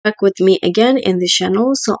Back with me again in the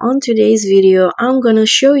channel. So on today's video, I'm gonna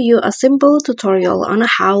show you a simple tutorial on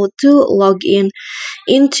how to log in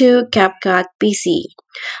into CapCut PC.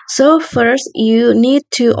 So first, you need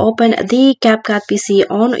to open the CapCut PC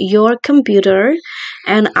on your computer,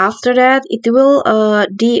 and after that,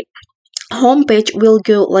 the homepage will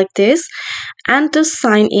go like this. And to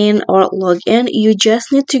sign in or log in, you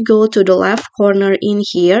just need to go to the left corner in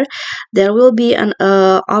here. There will be an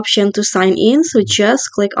option to sign in, so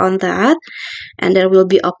just click on that, and there will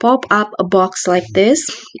be a pop-up box like this.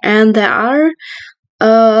 And there are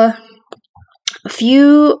a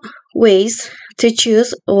few ways to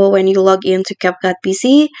choose when you log into CapCut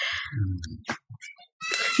PC.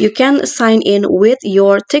 You can sign in with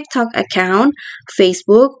your TikTok account,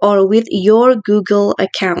 Facebook, or with your Google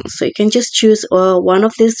account. So you can just choose one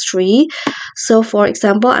of these three. So for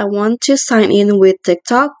example, I want to sign in with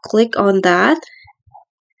TikTok. Click on that,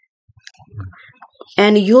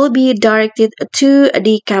 and you'll be directed to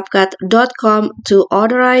the CapCut.com to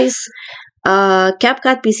authorize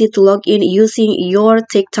CapCut PC to log in using your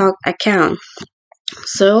TikTok account.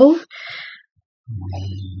 So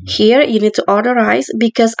here you need to authorize,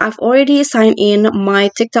 because I've already signed in my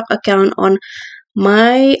TikTok account on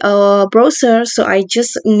my browser, so I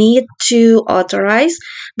just need to authorize.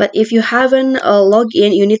 But if you haven't logged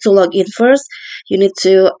in, you need to log in first. You need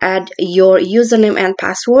to add your username and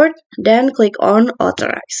password, then click on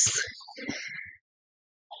authorize.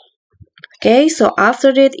 Okay, so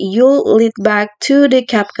after that, you'll lead back to the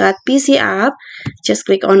CapCut PC app. Just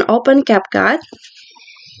click on open CapCut.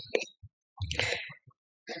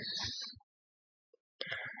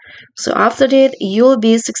 So after that, you'll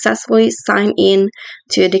be successfully signed in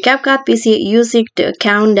to the CapCut PC using the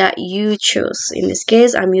account that you choose. In this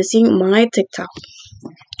case, I'm using my TikTok.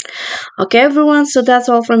 Okay everyone, so that's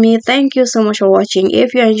all from me. Thank you so much for watching.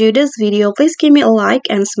 If you enjoyed this video, please give me a like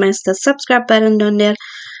and smash the subscribe button down there.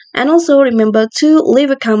 And also remember to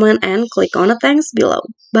leave a comment and click on the thanks below.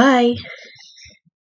 Bye!